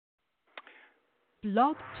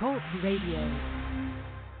Blog Talk Radio.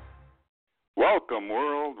 Welcome,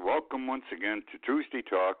 world. Welcome once again to Tuesday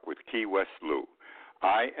Talk with Key West Lou.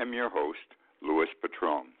 I am your host, Louis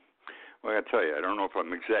Patron. Well, I tell you, I don't know if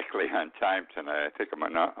I'm exactly on time tonight. I think I'm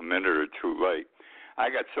a minute or two late.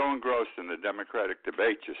 I got so engrossed in the Democratic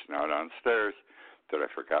debate just now downstairs that I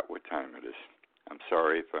forgot what time it is. I'm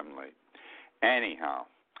sorry if I'm late. Anyhow,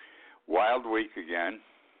 wild week again.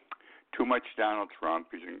 Too much Donald Trump.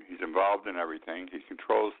 He's involved in everything. He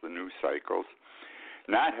controls the news cycles.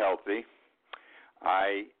 Not healthy.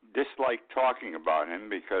 I dislike talking about him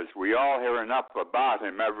because we all hear enough about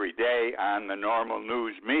him every day on the normal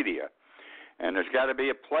news media. And there's got to be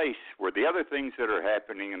a place where the other things that are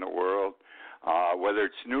happening in the world, whether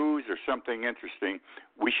it's news or something interesting,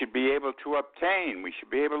 we should be able to obtain. We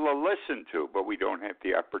should be able to listen to, but we don't have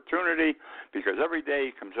the opportunity because every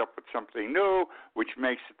day he comes up with something new, which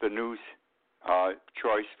makes it the news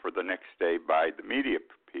choice for the next day by the media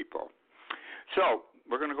people. So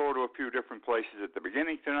we're going to go to a few different places at the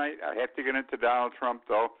beginning tonight. I have to get into Donald Trump,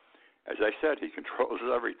 though. As I said, he controls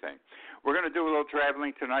everything. We're going to do a little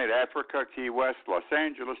traveling tonight. Africa, Key West, Los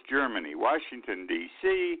Angeles, Germany, Washington,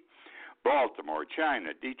 D.C., Baltimore, China,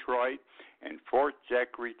 Detroit, and Fort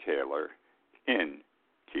Zachary Taylor in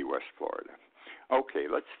Key West, Florida. Okay,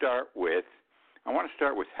 I want to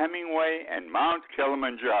start with Hemingway and Mount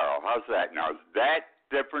Kilimanjaro. How's that? Now, is that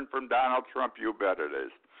different from Donald Trump? You bet it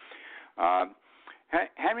is.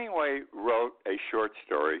 Hemingway wrote a short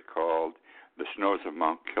story called The Snows of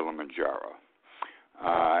Mount Kilimanjaro.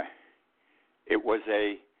 It was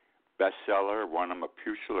a bestseller, won him a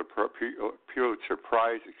Pulitzer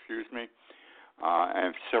Prize,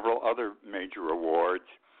 and several other major awards,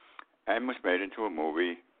 and was made into a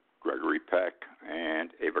movie, Gregory Peck and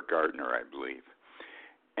Ava Gardner, I believe.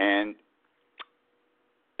 And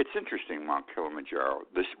it's interesting, Mount Kilimanjaro.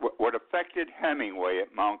 What affected Hemingway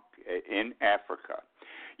in Africa.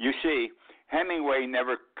 You see, Hemingway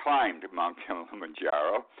never climbed Mount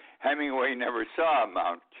Kilimanjaro. Hemingway never saw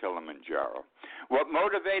Mount Kilimanjaro. What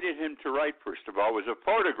motivated him to write, first of all, was a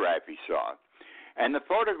photograph he saw. And the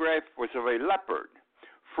photograph was of a leopard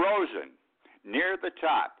frozen near the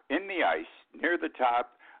top, in the ice, near the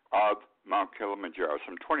top of Mount Kilimanjaro,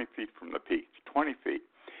 some 20 feet from the peak, 20 feet.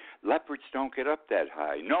 Leopards don't get up that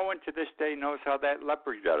high. No one to this day knows how that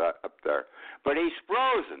leopard got up there. But he's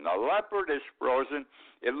frozen. The leopard is frozen.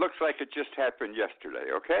 It looks like it just happened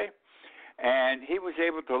yesterday, okay? And he was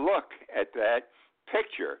able to look at that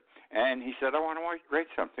picture, and he said, I want to write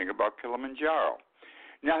something about Kilimanjaro.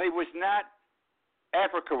 Now,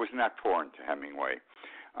 Africa was not foreign to Hemingway.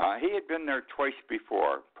 He had been there twice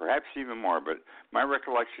before, perhaps even more, but my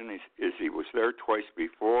recollection is he was there twice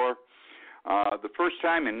before. The first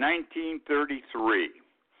time in 1933.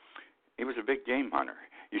 He was a big game hunter.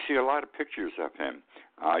 You see a lot of pictures of him,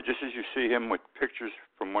 just as you see him with pictures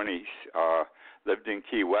from when he lived in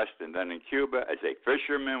Key West and then in Cuba as a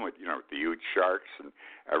fisherman with the huge sharks and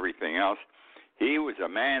everything else. He was a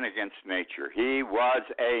man against nature. He was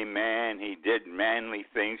a man. He did manly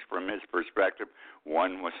things from his perspective.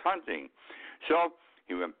 One was hunting. So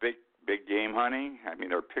he went big game hunting. I mean,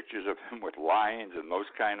 there are pictures of him with lions and those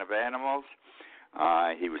kind of animals.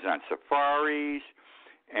 He was on safaris,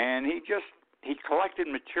 and he collected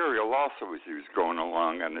material also as he was going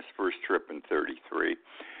along on this first trip in 33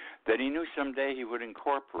 that he knew someday he would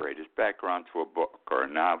incorporate his background to a book or a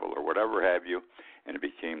novel or whatever have you, and it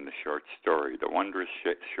became the short story, the wondrous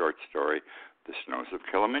short story, The Snows of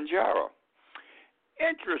Kilimanjaro.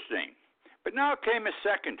 Interesting. But now came a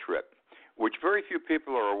second trip, which very few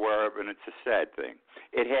people are aware of, and it's a sad thing.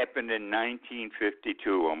 It happened in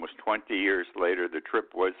 1952, almost 20 years later. The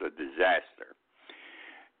trip was a disaster.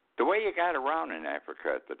 The way you got around in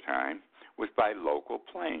Africa at the time was by local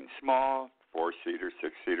planes, small 4-seaters,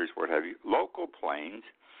 6-seaters, what have you, local planes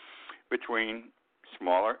between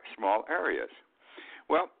small areas.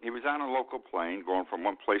 Well, he was on a local plane going from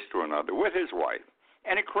one place to another with his wife,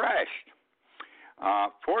 and it crashed.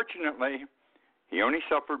 Fortunately, he only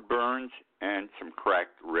suffered burns and some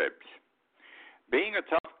cracked ribs. Being a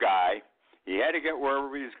tough guy, he had to get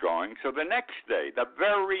wherever he was going. So the next day, the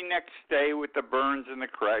very next day with the burns and the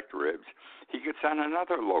cracked ribs, he gets on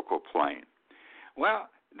another local plane. Well,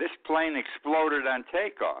 this plane exploded on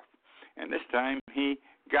takeoff, and this time he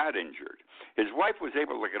got injured. His wife was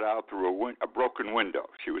able to get out through a broken window.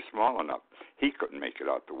 She was small enough. He couldn't make it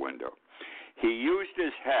out the window. He used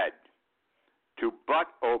his head to butt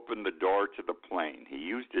open the door to the plane. He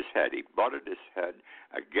used his head. He butted his head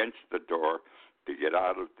against the door to get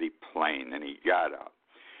out of the plane, and he got out.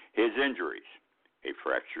 His injuries, a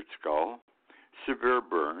fractured skull, severe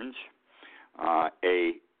burns,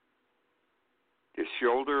 a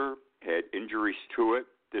shoulder had injuries to it,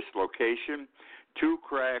 dislocation, two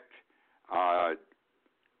cracked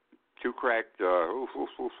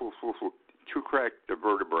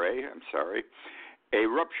vertebrae. A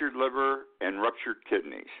ruptured liver and ruptured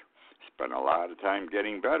kidneys. Spent a lot of time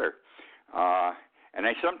getting better. And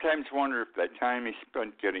I sometimes wonder if that time he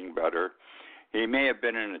spent getting better, he may have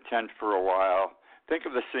been in a tent for a while. Think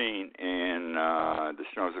of the scene in The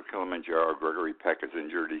Snows of Kilimanjaro. Gregory Peck is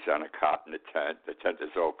injured. He's on a cot in a tent. The tent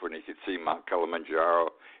is open. He can see Mount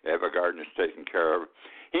Kilimanjaro. Evergarden is taken care of.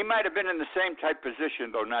 He might have been in the same type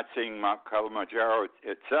position, though not seeing Mount Kilimanjaro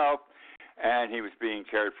itself, and he was being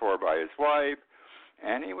cared for by his wife,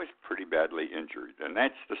 and he was pretty badly injured. And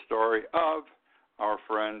that's the story of our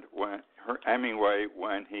friend Hemingway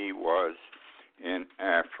when he was in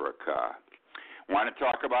Africa. Want to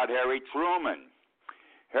talk about Harry Truman.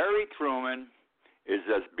 Harry Truman is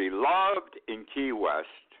as beloved in Key West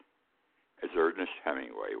as Ernest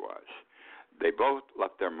Hemingway was. They both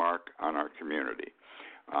left their mark on our community.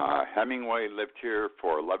 Hemingway lived here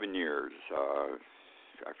for 11 years.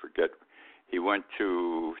 I forget. He went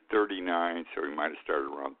to 39, so he might have started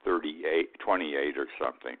around 28 or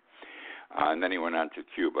something. And then he went on to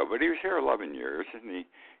Cuba. But he was here 11 years, and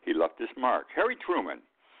he left his mark. Harry Truman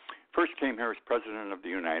first came here as President of the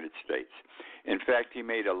United States. In fact, he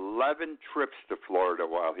made 11 trips to Florida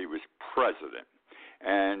while he was president.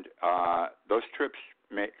 And those trips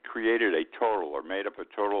made up a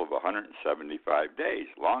total of 175 days.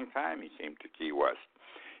 Long time he came to Key West.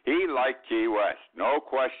 He liked Key West, no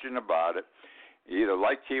question about it. You either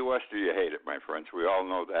like Key West or you hate it, my friends. We all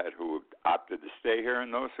know that, who opted to stay here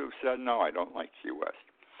and those who said, no, I don't like Key West.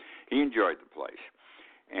 He enjoyed the place.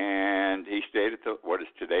 And he stayed at what is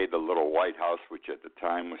today the Little White House, which at the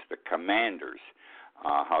time was the commander's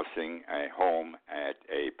housing, a home at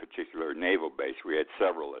a particular naval base. We had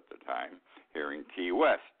several at the time here in Key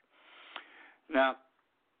West. Now,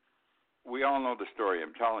 we all know the story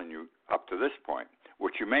I'm telling you up to this point.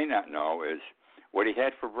 What you may not know is what he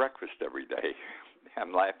had for breakfast every day.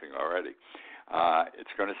 I'm laughing already. It's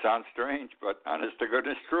going to sound strange, but honest to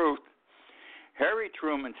goodness truth. Harry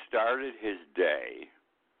Truman started his day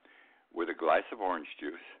with a glass of orange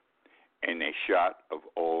juice and a shot of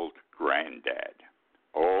Old Granddad,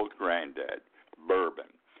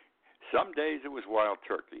 bourbon. Some days it was wild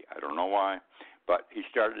turkey. I don't know why, but he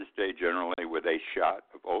started his day generally with a shot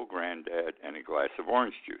of Old Granddad and a glass of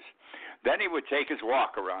orange juice. Then he would take his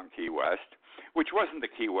walk around Key West, which wasn't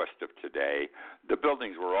the Key West of today. The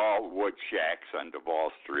buildings were all wood shacks on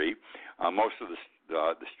Duval Street. Most of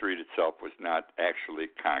the street itself was not actually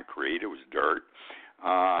concrete. It was dirt.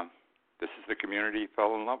 This is the community he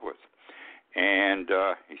fell in love with. And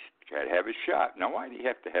he had to have his shot. Now, why did he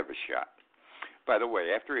have to have a shot? By the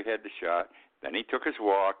way, after he had the shot, then he took his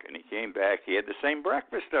walk and he came back. He had the same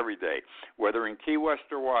breakfast every day, whether in Key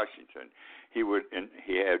West or Washington. He would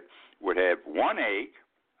have 1 egg,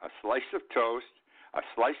 a slice of toast, a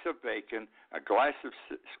slice of bacon, a glass of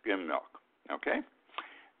skim milk. Okay?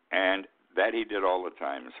 And that he did all the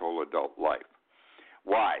time, his whole adult life.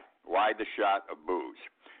 Why? Why the shot of booze?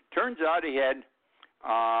 Turns out he had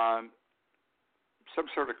some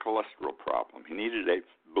sort of cholesterol problem. He needed a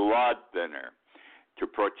blood thinner to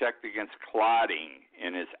protect against clotting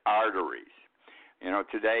in his arteries. You know,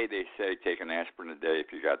 today they say take an aspirin a day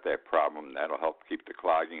if you got that problem. That'll help keep the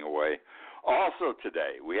clogging away. Also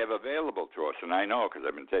today, we have available to us, and I know because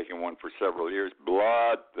I've been taking one for several years,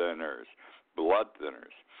 blood thinners.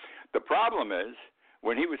 The problem is,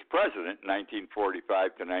 when he was president,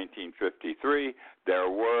 1945 to 1953, there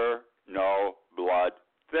were no blood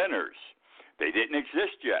thinners. They didn't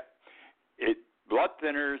exist yet. Blood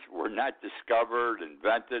thinners were not discovered,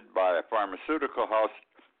 invented by a pharmaceutical house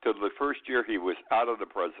till the first year he was out of the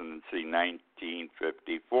presidency,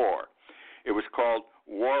 1954. It was called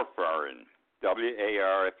warfarin,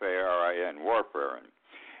 warfarin, warfarin.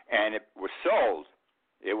 And it was sold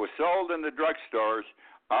in the drugstores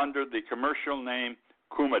under the commercial name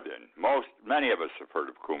Coumadin. Many of us have heard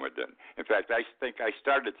of Coumadin. In fact, I think I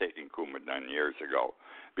started taking Coumadin years ago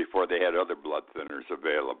before they had other blood thinners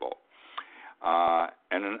available.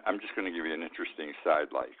 And I'm just going to give you an interesting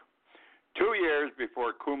sidelight. 2 years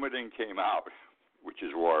before Coumadin came out, which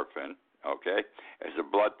is warfarin, okay, as a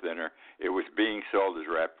blood thinner, it was being sold as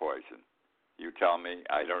rat poison. You tell me,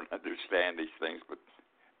 I don't understand these things, but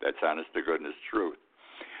that's honest to goodness truth.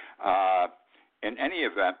 In any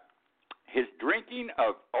event, his drinking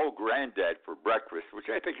of Old Granddad for breakfast, which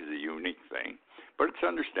I think is a unique thing, but it's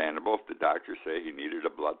understandable if the doctors say he needed a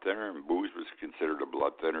blood thinner and booze was considered a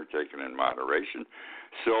blood thinner taken in moderation,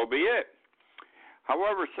 so be it.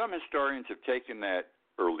 However, some historians have taken that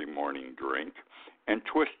early morning drink and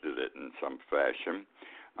twisted it in some fashion.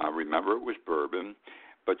 Remember, it was bourbon,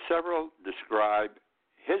 but several describe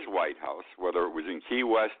his White House, whether it was in Key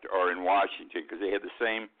West or in Washington, because he did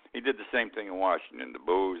the same thing in Washington: the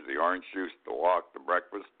booze, the orange juice, the walk, the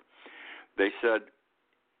breakfast. They said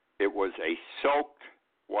it was a soaked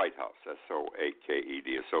White House,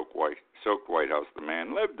 S-O-A-K-E-D, a soaked White House the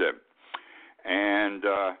man lived in. And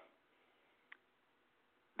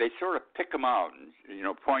they sort of pick him out and,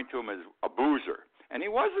 point to him as a boozer. And he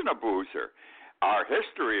wasn't a boozer. Our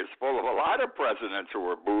history is full of a lot of presidents who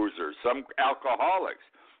were boozers, some alcoholics.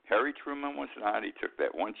 Harry Truman was not. He took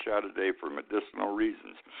that one shot a day for medicinal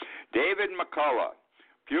reasons. David McCullough,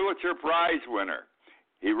 Pulitzer Prize winner.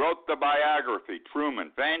 He wrote the biography,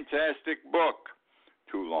 Truman, fantastic book.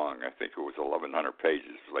 Too long. I think it was 1,100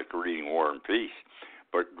 pages, like reading War and Peace.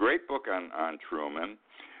 But great book on Truman.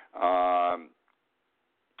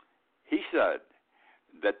 He said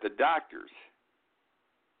that the doctors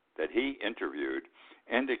that he interviewed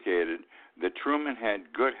indicated that Truman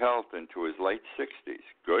had good health into his late 60s,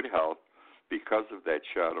 good health because of that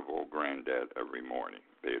shot of old granddad every morning.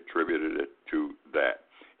 They attributed it to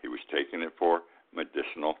that. He was taking it for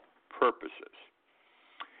medicinal purposes.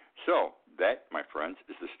 So that, my friends,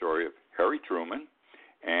 is the story of Harry Truman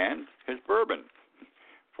and his bourbon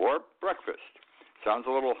for breakfast. Sounds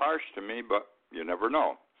a little harsh to me, but you never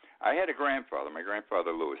know. I had a grandfather, my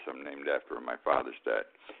grandfather Lewis, I'm named after him, my father's dad.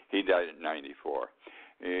 He died at 94.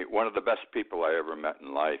 One of the best people I ever met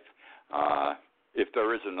in life. If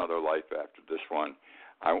there is another life after this one,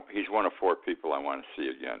 he's one of 4 people I want to see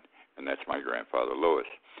again, and that's my grandfather Lewis.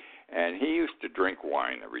 And he used to drink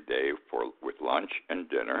wine every day with lunch and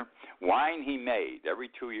dinner. Wine he made. Every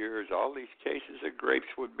 2 years, all these cases of grapes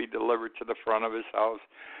would be delivered to the front of his house.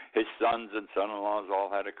 His sons and son-in-laws all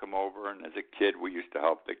had to come over, and as a kid, we used to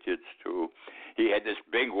help the kids too. He had this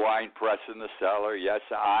big wine press in the cellar. Yes,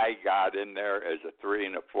 I got in there as a 3-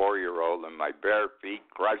 and 4-year-old, and my bare feet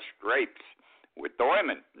crushed grapes with the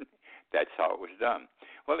women. That's how it was done.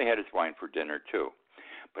 Well, he had his wine for dinner too.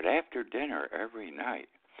 But after dinner every night,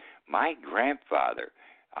 my grandfather,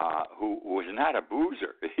 who was not a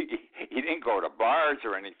boozer, he didn't go to bars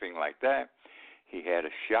or anything like that. He had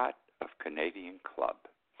a shot of Canadian Club.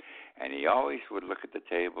 And he always would look at the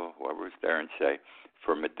table, whoever was there, and say,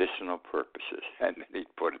 for medicinal purposes. And then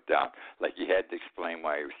he'd put it down like he had to explain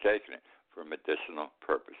why he was taking it, for medicinal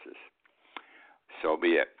purposes. So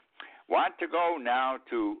be it. Want to go now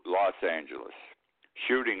to Los Angeles.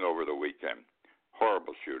 Shooting over the weekend.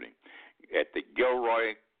 Horrible shooting. At the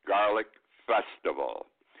Gilroy Garlic Festival.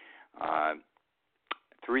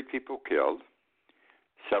 3 people killed,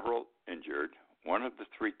 several injured. One of the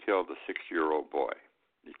 3 killed a 6-year-old boy.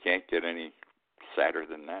 You can't get any sadder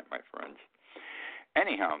than that, my friends.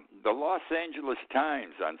 Anyhow, the Los Angeles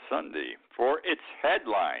Times on Sunday, for its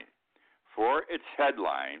headline,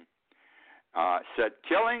 said,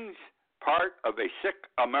 killings part of a sick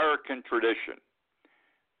American tradition.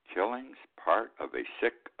 Killings part of a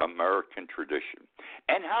sick American tradition.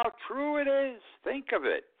 And how true it is. Think of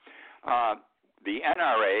it. The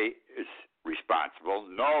NRA is responsible,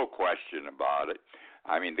 no question about it.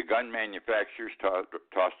 I mean, the gun manufacturers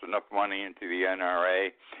tossed enough money into the NRA.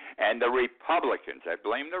 And the Republicans, I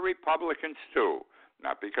blame the Republicans too,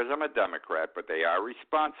 not because I'm a Democrat, but they are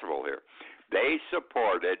responsible here. They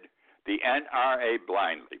supported the NRA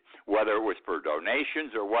blindly, whether it was for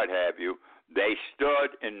donations or what have you. They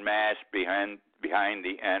stood en masse behind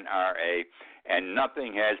the NRA, and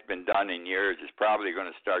nothing has been done in years. It's probably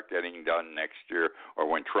going to start getting done next year or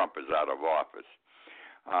when Trump is out of office.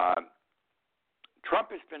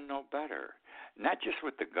 Trump has been no better, not just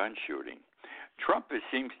with the gun shooting. Trump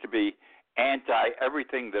seems to be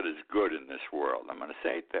anti-everything that is good in this world. I'm going to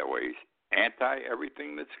say it that way. He's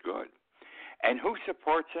anti-everything that's good. And who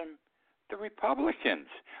supports him? The Republicans.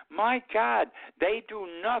 My God, they do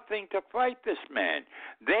nothing to fight this man.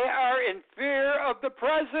 They are in fear of the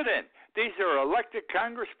president. These are elected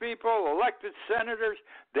congresspeople, elected senators.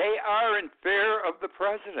 They are in fear of the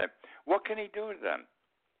president. What can he do to them?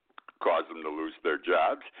 Cause them to lose their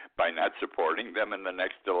jobs by not supporting them in the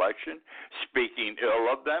next election, speaking ill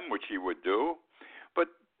of them, which he would do. But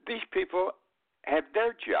these people have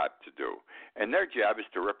their job to do, and their job is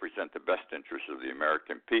to represent the best interests of the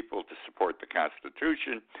American people, to support the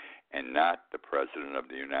Constitution, and not the President of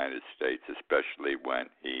the United States, especially when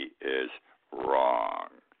he is wrong.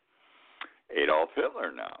 Adolf Hitler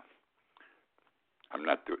now.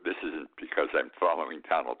 This isn't because I'm following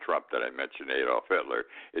Donald Trump that I mentioned Adolf Hitler.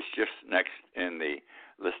 It's just next in the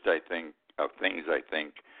list, I think, of things I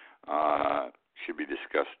think should be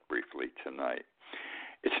discussed briefly tonight.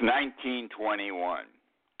 It's 1921.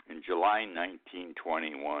 in July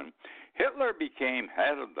 1921, Hitler became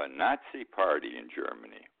head of the Nazi Party in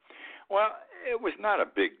Germany. Well, it was not a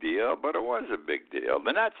big deal, but it was a big deal.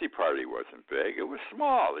 The Nazi Party wasn't big. It was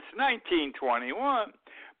small. It's 1921.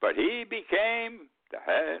 But he became the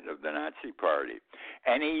head of the Nazi Party.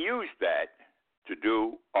 And he used that to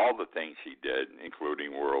do all the things he did,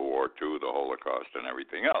 including World War II, the Holocaust, and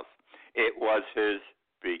everything else. It was his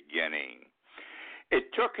beginning. It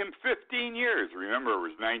took him 15 years. Remember,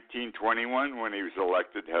 it was 1921 when he was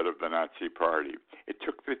elected head of the Nazi Party. It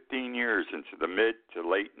took 15 years into the mid to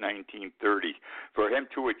late 1930s for him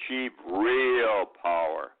to achieve real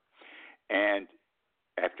power. And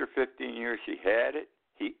after 15 years, he had it.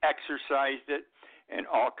 He exercised it in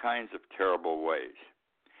all kinds of terrible ways.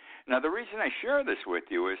 Now, the reason I share this with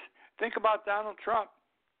you is think about Donald Trump.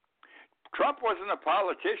 Trump wasn't a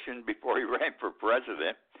politician before he ran for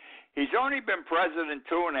president. He's only been president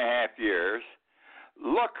 2.5 years.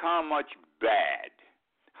 Look how much bad,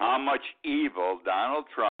 how much evil Donald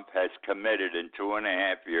Trump has committed in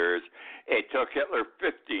 2.5 years. It took Hitler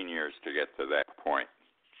 15 years to get to that point.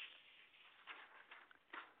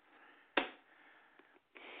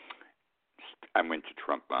 I'm into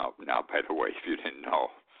Trump now, by the way, if you didn't know.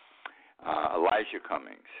 Elijah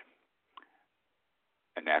Cummings,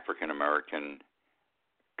 an African-American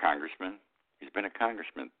congressman. He's been a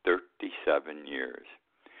congressman 37 years.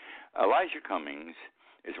 Elijah Cummings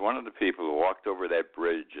is one of the people who walked over that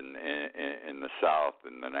bridge in the South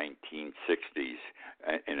in the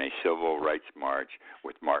 1960s in a civil rights march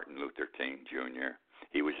with Martin Luther King Jr.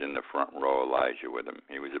 He was in the front row, Elijah, with him.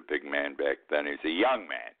 He was a big man back then. He was a young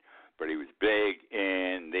man, but he was big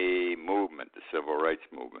in the movement, the civil rights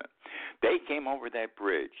movement. They came over that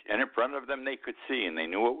bridge, and in front of them they could see, and they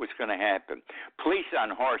knew what was going to happen. Police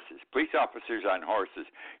officers on horses,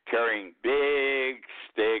 carrying big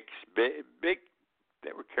sticks, big.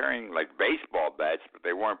 They were carrying like baseball bats, but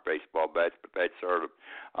they weren't baseball bats, but that sort of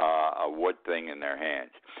a wood thing in their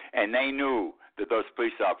hands. And they knew that those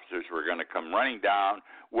police officers were going to come running down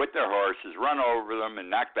with their horses, run over them, and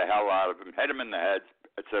knock the hell out of them, hit them in the heads,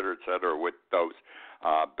 et cetera, with those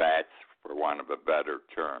bats, for want of a better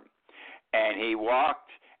term. And he walked,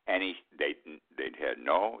 and they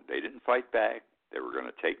didn't fight back. They were going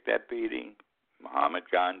to take that beating, Muhammad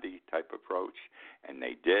Gandhi type approach, and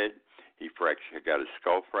they did. He got his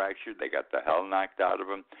skull fractured. They got the hell knocked out of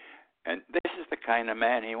him. And this is the kind of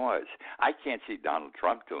man he was. I can't see Donald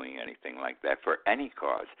Trump doing anything like that for any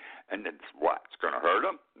cause. And it's what? It's going to hurt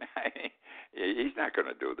him? He's not going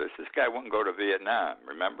to do this. This guy wouldn't go to Vietnam.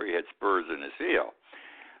 Remember, he had spurs in his heel.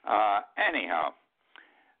 Anyhow,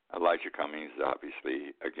 Elijah Cummings is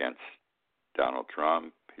obviously against Donald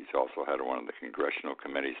Trump. He's also head of one of the congressional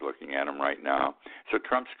committees looking at him right now. So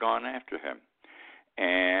Trump's gone after him.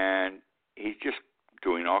 And he's just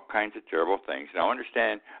doing all kinds of terrible things. Now,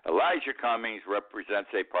 understand, Elijah Cummings represents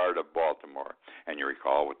a part of Baltimore. And you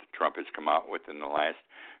recall what Trump has come out with in the last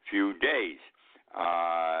few days.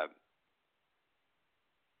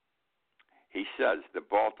 He says that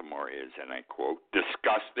Baltimore is, and I quote,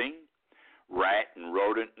 disgusting, rat and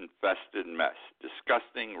rodent-infested mess.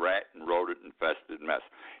 Disgusting, rat and rodent-infested mess.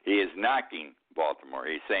 He is knocking Baltimore.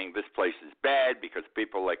 He's saying this place is bad because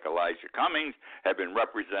people like Elijah Cummings have been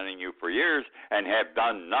representing you for years and have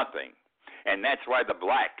done nothing. And that's why the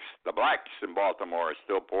blacks in Baltimore are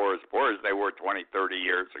still poor as they were 20, 30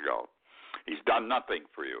 years ago. He's done nothing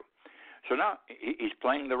for you. So now he's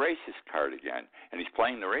playing the racist card again, and he's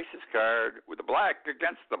playing the racist card with the black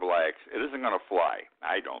against the blacks. It isn't going to fly,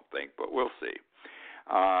 I don't think, but we'll see.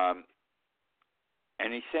 And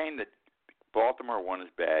he's saying that Baltimore one is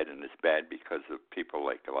bad, and it's bad because of people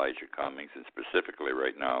like Elijah Cummings, and specifically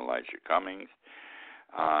right now Elijah Cummings.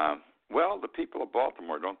 Well, the people of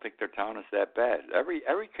Baltimore don't think their town is that bad. Every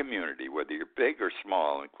community, whether you're big or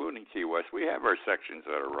small, including Key West, we have our sections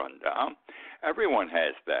that are run down. Everyone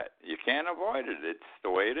has that. You can't avoid it. It's the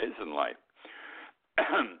way it is in life.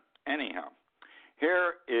 Anyhow,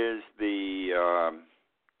 here is the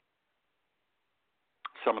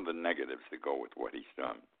some of the negatives that go with what he's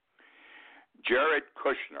done. Jared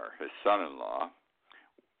Kushner, his son-in-law,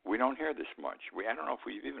 we don't hear this much. I don't know if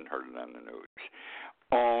we've even heard it on the news,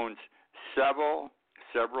 owns several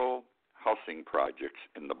housing projects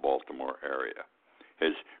in the Baltimore area.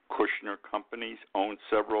 His Kushner companies own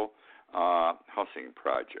several housing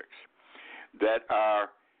projects that are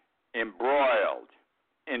embroiled,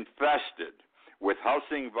 infested with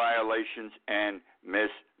housing violations and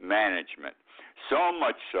mismanagement. So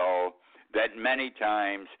much so that many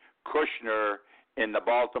times Kushner in the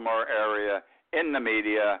Baltimore area, in the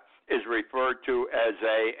media, is referred to as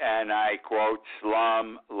and I quote,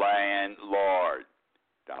 slum landlord.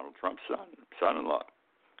 Donald Trump's son-in-law.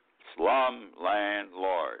 Slum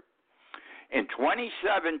landlord. In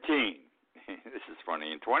 2017, this is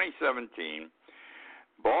funny, in 2017,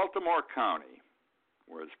 Baltimore County,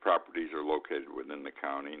 where its properties are located within the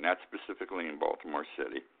county, not specifically in Baltimore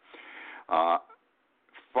City,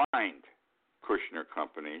 fined Kushner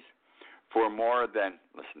companies for more than,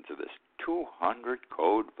 listen to this, 200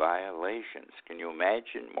 code violations. Can you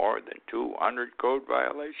imagine more than 200 code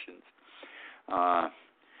violations?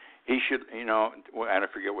 He should, I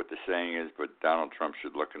forget what the saying is, but Donald Trump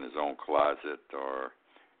should look in his own closet or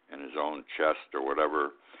in his own chest or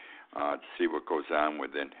whatever to see what goes on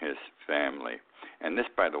within his family. And this,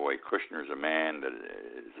 by the way, Kushner is a man that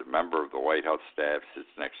is a member of the White House staff, sits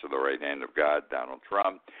next to the right hand of God, Donald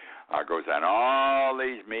Trump, goes on all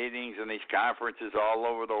these meetings and these conferences all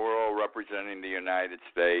over the world representing the United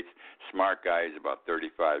States. Smart guy, is about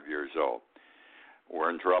 35 years old.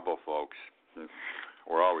 We're in trouble, folks.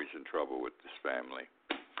 We're always in trouble with this family.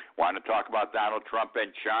 Want to talk about Donald Trump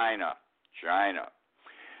and China.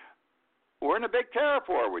 We're in a big tariff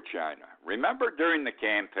war with China. Remember during the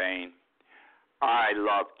campaign, I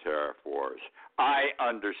love tariff wars. I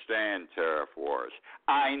understand tariff wars.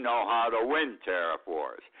 I know how to win tariff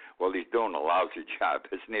wars. Well, he's doing a lousy job,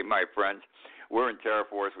 isn't he, my friends? We're in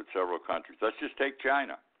tariff wars with several countries. Let's just take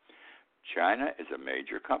China. China is a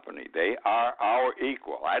major company. They are our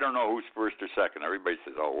equal. I don't know who's first or second. Everybody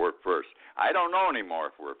says, oh, we're first. I don't know anymore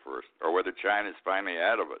if we're first or whether China's finally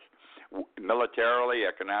ahead of us, militarily,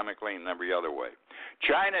 economically, and every other way.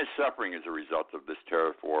 China is suffering as a result of this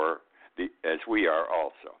tariff war, as we are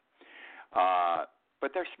also.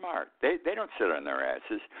 But they're smart. They don't sit on their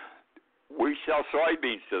asses. We sell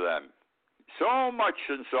soybeans to them. So much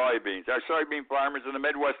in soybeans. Our soybean farmers in the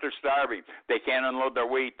Midwest are starving. They can't unload their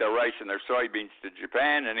wheat, their rice, and their soybeans to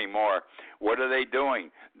Japan anymore. What are they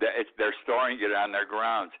doing? They're storing it on their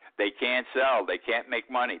grounds. They can't sell. They can't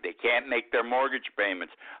make money. They can't make their mortgage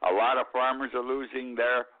payments. A lot of farmers are losing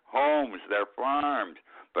their homes, their farms.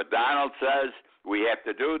 But Donald says, we have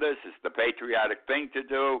to do this. It's the patriotic thing to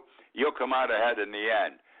do. You'll come out ahead in the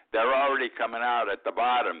end. They're already coming out at the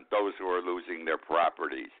bottom, those who are losing their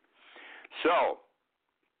properties. So,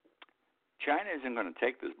 China isn't going to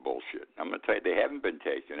take this bullshit. I'm going to tell you, they haven't been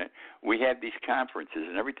taking it. We have these conferences,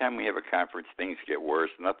 and every time we have a conference, things get worse.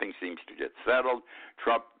 Nothing seems to get settled.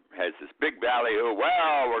 Trump has this big ballyhoo,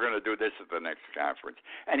 well, we're going to do this at the next conference.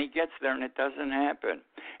 And he gets there, and it doesn't happen.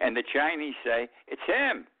 And the Chinese say, it's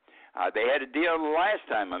him. They had a deal the last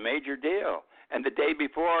time, a major deal. And the day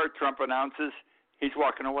before, Trump announces he's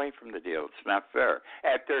walking away from the deal. It's not fair.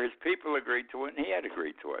 After his people agreed to it, and he had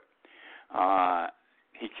agreed to it.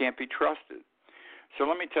 He can't be trusted. So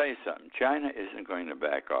let me tell you something. China isn't going to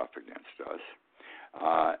back off against us.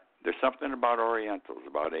 There's something about Orientals,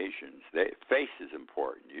 about Asians. Face is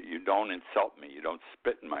important. You don't insult me. You don't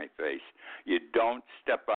spit in my face. You don't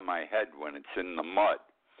step on my head when it's in the mud.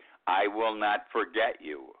 I will not forget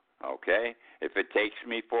you, okay? If it takes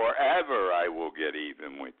me forever, I will get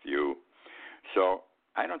even with you. So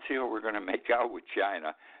I don't see how we're going to make out with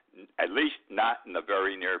China. At least not in the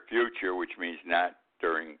very near future, which means not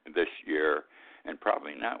during this year, and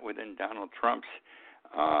probably not within Donald Trump's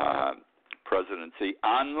presidency,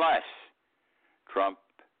 unless Trump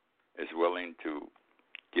is willing to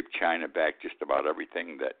give China back just about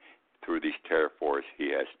everything that, through these tariff wars, he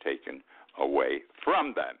has taken away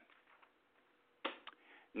from them.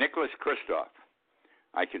 Nicholas Kristof.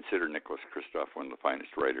 I consider Nicholas Kristof one of the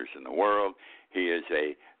finest writers in the world. He is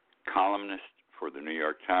a columnist for the New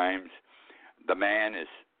York Times. The man is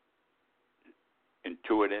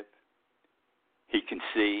intuitive. He can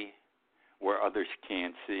see where others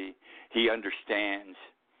can't see. He understands.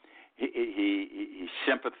 He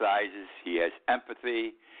sympathizes. He has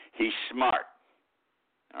empathy. He's smart.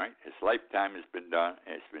 All right. His lifetime has been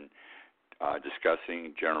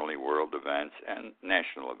discussing generally world events and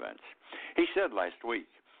national events. He said last week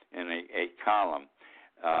in a column,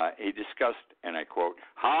 he discussed, and I quote,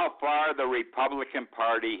 how far the Republican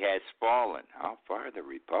Party has fallen. How far the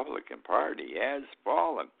Republican Party has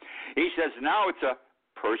fallen. He says now it's a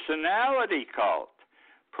personality cult.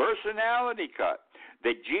 Personality cult.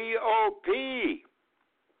 The GOP,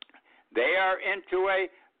 they are into a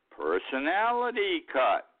personality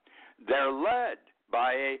cut. They're led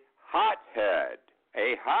by a hothead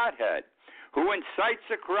who incites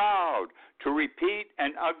a crowd to repeat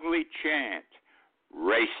an ugly chant.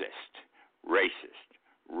 Racist, racist,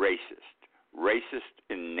 racist, racist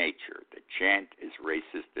in nature. The chant is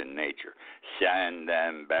racist in nature. Send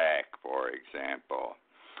them back, for example.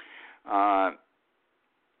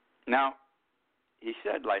 Now, he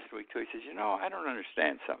said last week, too, he says, I don't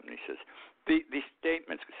understand something. He says, these statements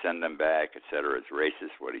statements, send them back, etc., is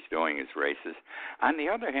racist. What he's doing is racist. On the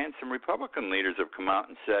other hand, some Republican leaders have come out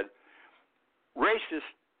and said racist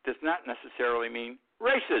does not necessarily mean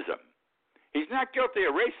racism. He's not guilty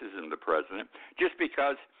of racism, the president, just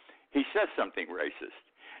because he says something racist.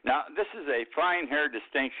 Now, this is a fine hair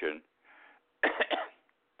distinction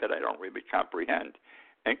that I don't really comprehend.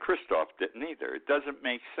 And Christoph didn't either. It doesn't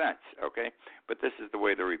make sense, okay? But this is the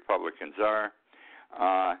way the Republicans are.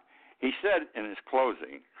 He said in his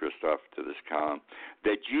closing, Christoph, to this column,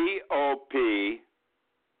 the GOP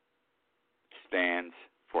stands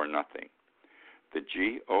for nothing. The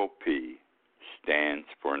GOP stands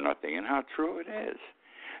for nothing. And how true it is.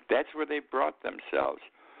 That's where they brought themselves.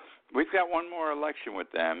 We've got one more election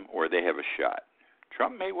with them where they have a shot.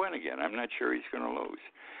 Trump may win again. I'm not sure he's going to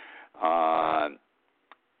lose.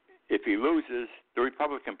 If he loses, the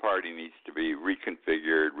Republican Party needs to be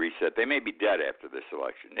reconfigured, reset. They may be dead after this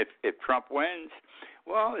election. If Trump wins,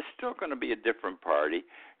 well, it's still going to be a different party,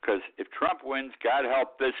 because if Trump wins, God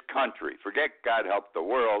help this country. Forget God help the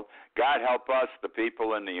world. God help us, the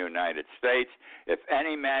people in the United States. If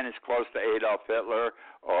any man is close to Adolf Hitler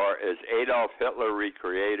or is Adolf Hitler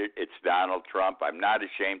recreated, it's Donald Trump. I'm not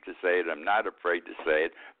ashamed to say it. I'm not afraid to say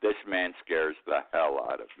it. This man scares the hell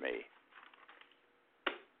out of me.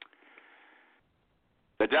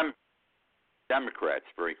 The Democrats,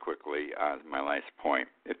 very quickly, my last point,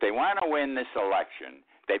 if they want to win this election,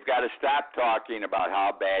 they've got to stop talking about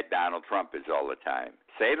how bad Donald Trump is all the time.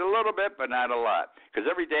 Say it a little bit, but not a lot, because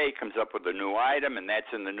every day he comes up with a new item, and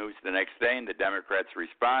that's in the news the next day, and the Democrats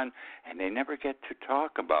respond, and they never get to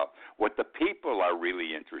talk about what the people are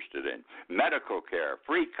really interested in: medical care,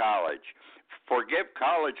 free college, forgive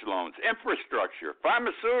college loans, infrastructure,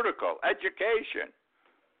 pharmaceutical, education.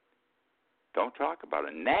 Don't talk about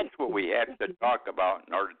it. And that's what we have to talk about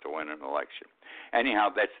in order to win an election. Anyhow,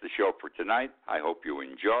 that's the show for tonight. I hope you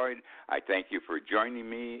enjoyed. I thank you for joining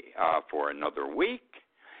me for another week.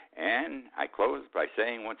 And I close by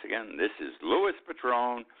saying once again, this is Louis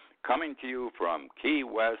Patrone coming to you from Key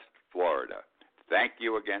West, Florida. Thank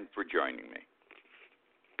you again for joining me.